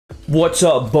What's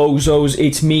up, bozos?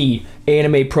 It's me,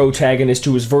 anime protagonist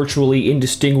who is virtually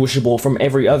indistinguishable from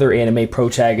every other anime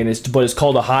protagonist, but is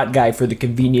called a hot guy for the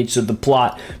convenience of the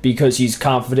plot because he's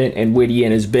confident and witty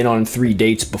and has been on 3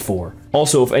 dates before.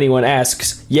 Also, if anyone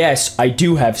asks, yes, I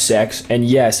do have sex, and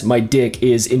yes, my dick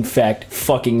is in fact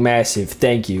fucking massive,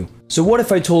 thank you. So what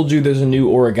if I told you there's a new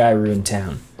Oregairu in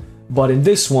town? But in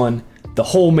this one, the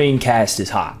whole main cast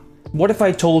is hot. What if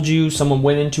I told you someone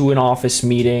went into an office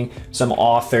meeting, some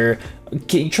author,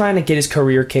 trying to get his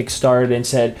career kickstarted and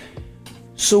said,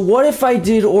 so what if I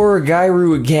did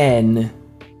Oregairu again,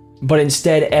 but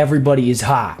instead everybody is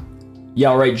hot?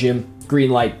 Yeah, alright Jim, green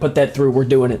light, put that through, we're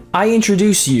doing it. I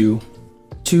introduce you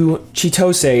to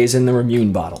Chitoses in the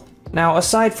Ramune bottle. Now,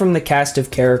 aside from the cast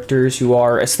of characters who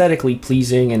are aesthetically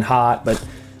pleasing and hot, but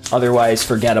otherwise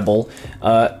forgettable,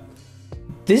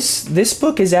 This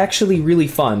book is actually really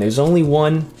fun. There's only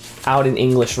one out in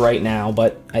English right now,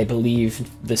 but I believe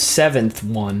the 7th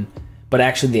one, but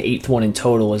actually the 8th one in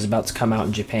total is about to come out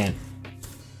in Japan.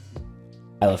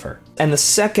 I love her. And the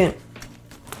second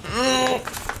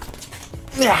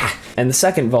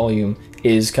volume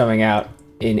is coming out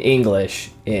in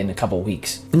English in a couple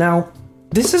weeks. Now,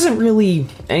 this isn't really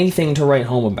anything to write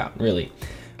home about, really,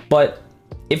 but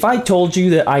if I told you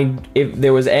that if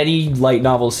there was any light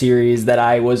novel series that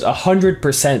I was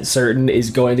 100% certain is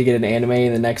going to get an anime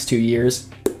in the next 2 years,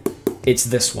 it's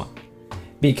this one.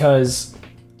 Because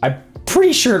I'm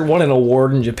pretty sure it won an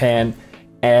award in Japan,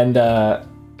 and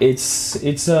it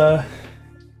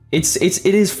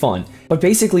is fun. But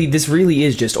basically, this really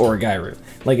is just Oregairu.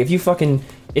 Like, if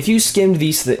you skimmed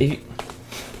these,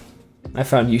 I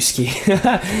found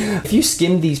Yusuke. If you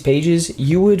skimmed these pages,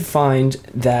 you would find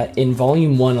that in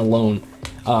volume 1 alone,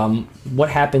 what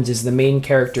happens is the main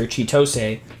character,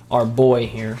 Chitose, our boy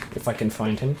here, if I can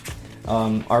find him,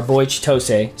 our boy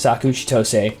Chitose, Saku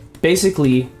Chitose,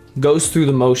 basically goes through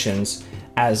the motions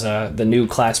as the new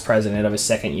class president of his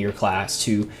 2nd year class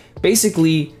to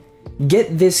basically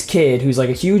get this kid who's like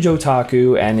a huge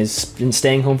otaku and has been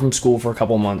staying home from school for a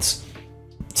couple months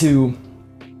to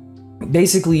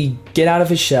basically get out of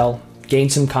his shell, gain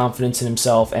some confidence in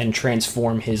himself, and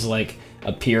transform his like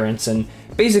appearance. And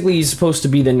basically he's supposed to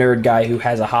be the nerd guy who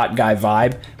has a hot guy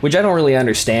vibe, which I don't really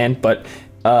understand, but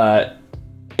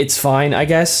it's fine, I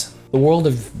guess. The world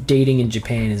of dating in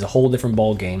Japan is a whole different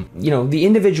ballgame. You know, the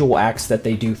individual acts that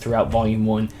they do throughout volume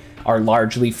 1 are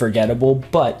largely forgettable,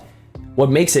 but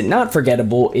what makes it not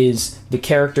forgettable is the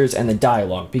characters and the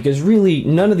dialogue, because really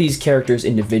none of these characters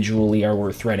individually are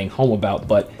worth writing home about,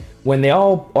 but when they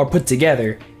all are put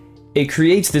together, it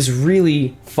creates this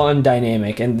really fun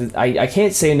dynamic, and I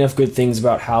can't say enough good things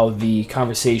about how the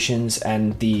conversations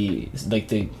and the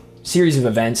series of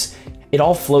events, it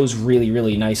all flows really,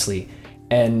 really nicely,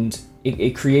 and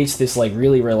it creates this like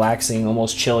really relaxing,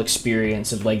 almost chill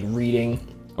experience of like reading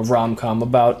a rom-com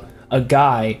about a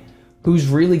guy who's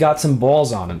really got some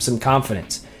balls on him, some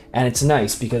confidence, and it's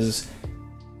nice because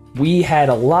we had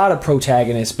a lot of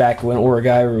protagonists back when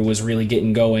Oregairu was really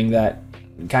getting going that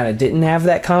kind of didn't have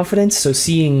that confidence, so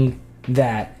seeing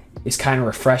that is kind of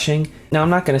refreshing. Now, I'm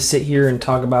not going to sit here and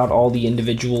talk about all the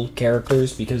individual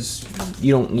characters because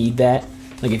you don't need that.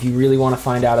 Like, if you really want to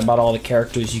find out about all the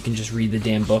characters, you can just read the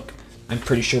damn book. I'm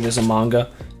pretty sure there's a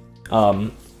manga.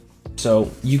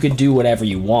 So you could do whatever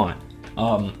you want.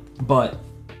 But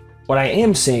what I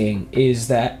am saying is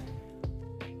that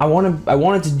I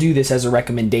wanted to do this as a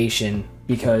recommendation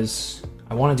because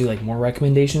I want to do like more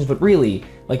recommendations, but really,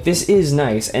 like, this is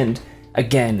nice. And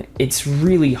again, it's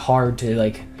really hard to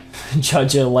like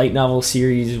judge a light novel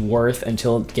series worth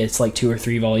until it gets like 2 or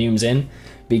 3 volumes in,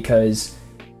 because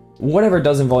whatever it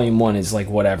does in volume 1 is like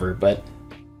whatever, but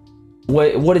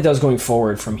what it does going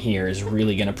forward from here is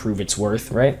really going to prove its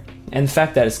worth, right? And the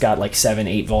fact that it's got like 7,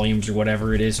 8 volumes or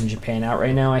whatever it is in Japan out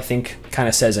right now, I think kind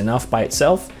of says enough by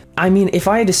itself. I mean, if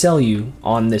I had to sell you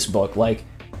on this book, like,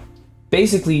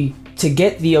 basically, to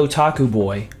get the otaku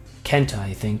boy, Kenta,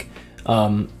 I think,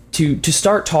 to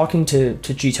start talking to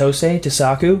Chitose, to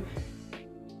Saku,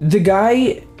 the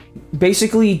guy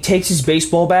basically takes his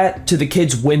baseball bat to the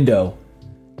kid's window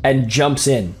and jumps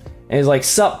in. And is like,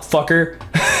 sup, fucker?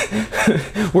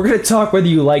 We're gonna talk whether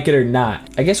you like it or not.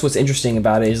 I guess what's interesting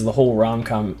about it is the whole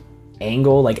rom-com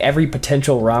angle. Like, every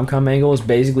potential rom-com angle is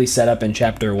basically set up in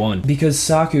chapter 1, because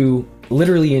Saku,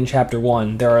 literally in chapter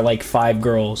 1, there are like 5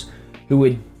 girls who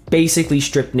would basically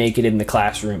strip naked in the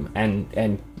classroom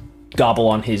and gobble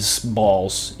on his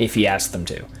balls if he asked them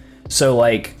to. So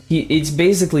like, it's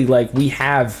basically like we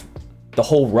have the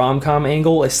whole rom-com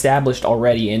angle established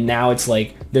already, and now it's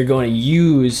like they're going to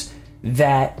use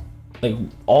that like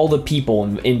all the people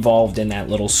involved in that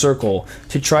little circle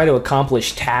to try to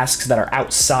accomplish tasks that are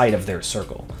outside of their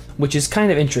circle, which is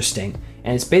kind of interesting.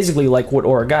 And it's basically like what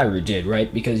Oregairu did,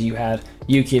 right? Because you had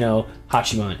Yukino,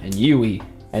 Hachiman, and Yui,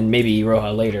 and maybe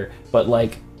Iroha later, but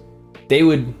like they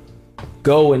would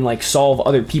go and like solve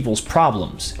other people's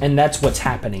problems, and that's what's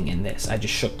happening in this. I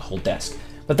just shook the whole desk,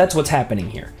 but that's what's happening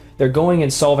here. They're going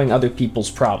and solving other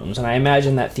people's problems, and I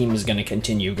imagine that theme is going to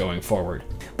continue going forward.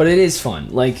 But it is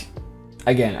fun. Like,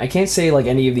 again, I can't say like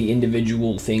any of the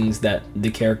individual things that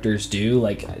the characters do.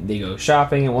 Like, they go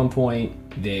shopping at one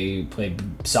point, they play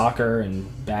soccer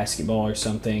and basketball or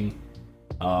something.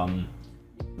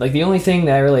 Like, the only thing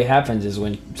that really happens is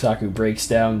when Saku breaks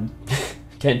down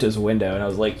Kenta's window, and I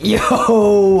was like,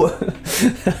 yo!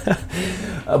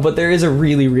 But there is a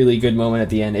really, really good moment at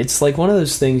the end. It's like one of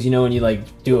those things, you know, when you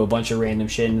like do a bunch of random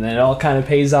shit and then it all kind of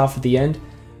pays off at the end.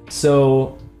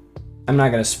 So I'm not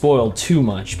going to spoil too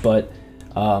much, but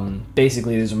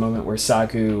basically there's a moment where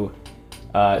Saku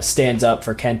stands up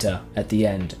for Kenta at the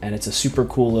end, and it's a super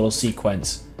cool little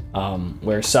sequence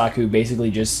where Saku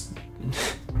basically just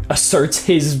asserts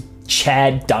his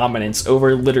Chad dominance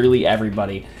over literally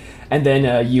everybody. And then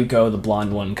Yuko, the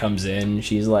blonde one, comes in.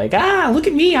 She's like, ah, look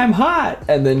at me, I'm hot.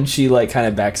 And then she like kind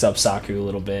of backs up Saku a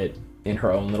little bit in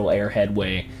her own little airhead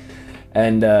way.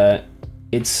 And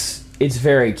it's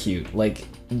very cute. Like,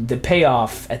 the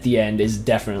payoff at the end is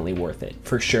definitely worth it,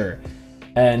 for sure.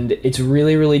 And it's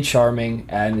really, really charming,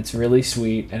 and it's really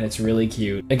sweet, and it's really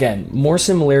cute. Again, more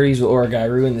similarities with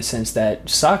Oregairu in the sense that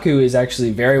Saku is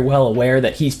actually very well aware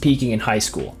that he's peaking in high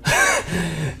school.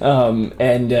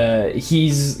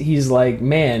 He's like,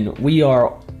 man, we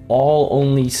are all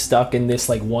only stuck in this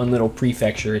like one little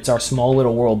prefecture. It's our small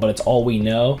little world, but it's all we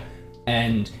know.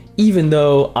 And even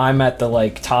though I'm at the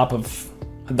like top of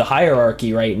the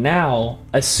hierarchy right now,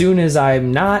 as soon as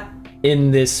I'm not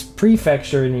in this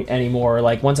prefecture anymore,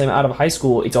 like once I'm out of high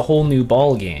school, it's a whole new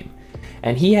ball game.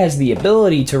 And he has the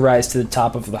ability to rise to the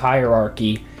top of the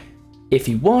hierarchy if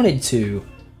he wanted to,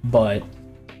 but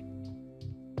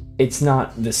it's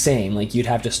not the same. Like, you'd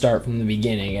have to start from the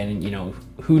beginning, and you know,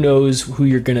 who knows who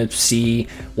you're gonna see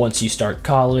once you start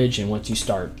college and once you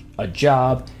start a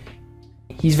job.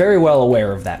 He's very well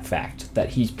aware of that fact, that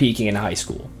he's peaking in high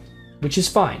school, which is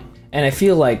fine. And I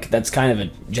feel like that's kind of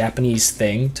a Japanese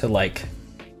thing to like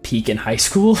peak in high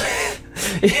school.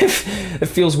 It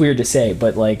feels weird to say,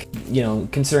 but like, you know,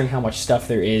 considering how much stuff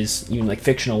there is, even like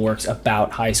fictional works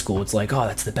about high school, it's like, oh,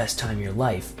 that's the best time of your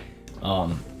life.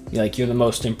 Like, you're the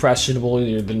most impressionable,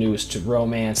 you're the newest to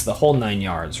romance, the whole 9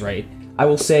 yards, right? I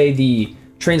will say the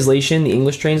translation, the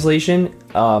English translation,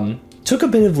 took a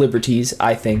bit of liberties,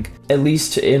 I think, at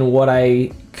least in what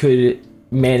I could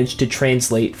manage to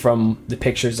translate from the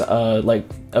pictures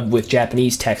with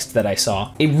Japanese text that I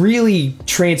saw. It really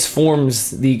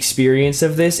transforms the experience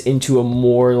of this into a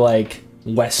more like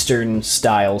Western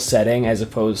style setting as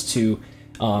opposed to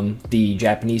the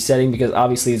Japanese setting, because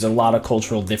obviously there's a lot of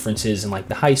cultural differences in like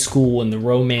the high school and the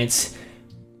romance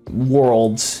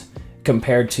worlds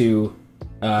compared to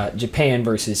Japan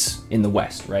versus in the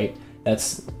West, right?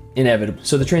 That's inevitable.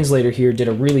 So the translator here did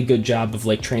a really good job of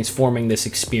like transforming this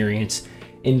experience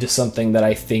into something that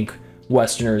I think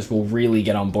Westerners will really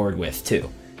get on board with too.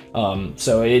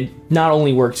 So it not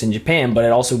only works in Japan, but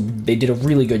they did a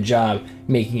really good job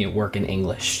making it work in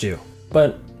English too.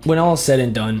 But when all is said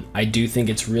and done, I do think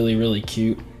it's really, really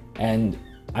cute, and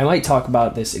I might talk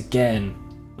about this again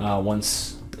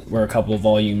once we're a couple of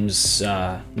volumes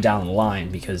down the line,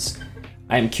 because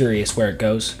I'm curious where it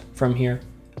goes from here.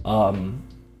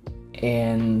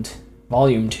 And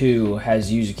Volume 2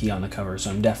 has Yuzuki on the cover, so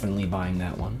I'm definitely buying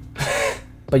that one.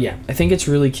 But yeah, I think it's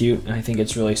really cute, and I think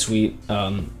it's really sweet.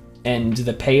 And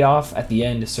the payoff at the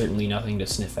end is certainly nothing to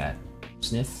sniff at.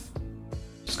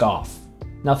 Scoff.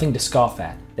 Nothing to scoff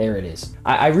at. There it is.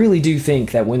 I really do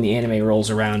think that when the anime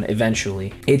rolls around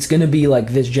eventually, it's gonna be like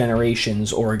this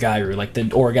generation's Oregairu, like the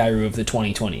Oregairu of the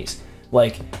 2020s.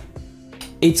 Like,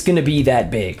 it's gonna be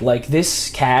that big. Like, this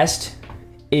cast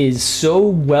is so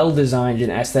well designed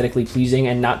and aesthetically pleasing,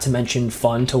 and not to mention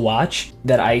fun to watch,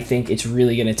 that I think it's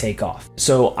really gonna take off.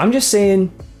 So I'm just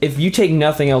saying, if you take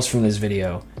nothing else from this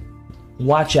video,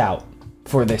 watch out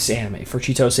for this anime, for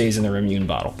Chitose's in the Immune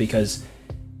Bottle, because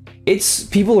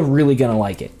people are really gonna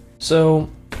like it. So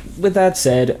with that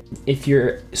said, if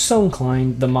you're so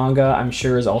inclined, the manga I'm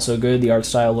sure is also good. The art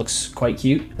style looks quite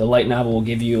cute. The light novel will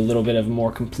give you a little bit of a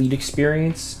more complete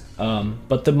experience,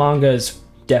 but the manga is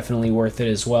definitely worth it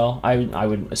as well. I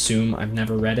would assume. I've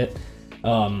never read it,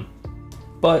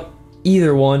 but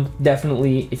either one,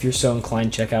 definitely, if you're so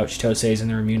inclined, check out Chitose's in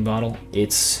the Immune Bottle.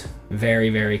 It's very,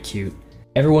 very cute.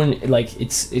 Everyone, like,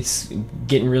 it's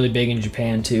getting really big in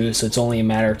Japan too, so it's only a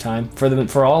matter of time.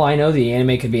 For all I know, the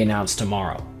anime could be announced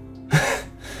tomorrow.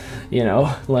 You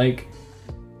know, like,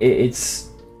 it's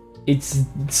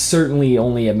certainly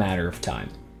only a matter of time.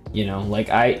 You know, like,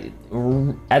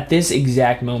 at this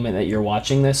exact moment that you're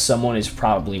watching this, someone is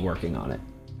probably working on it.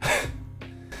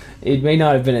 It may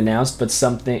not have been announced, but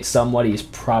somebody is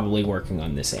probably working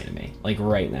on this anime, like,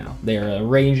 right now. They're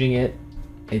arranging it.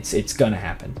 It's gonna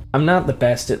happen. I'm not the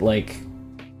best at, like,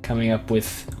 coming up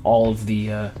with all of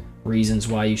the reasons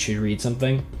why you should read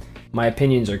something. My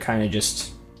opinions are kind of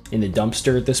just in the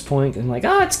dumpster at this point, and like,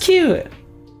 oh, it's cute,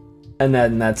 and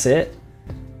then that's it.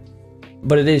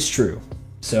 But it is true,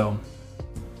 so.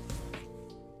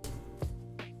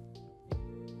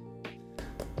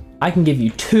 I can give you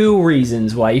 2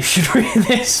 reasons why you should read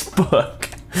this book.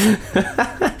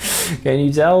 Can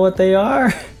you tell what they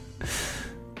are?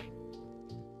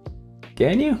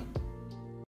 Can you?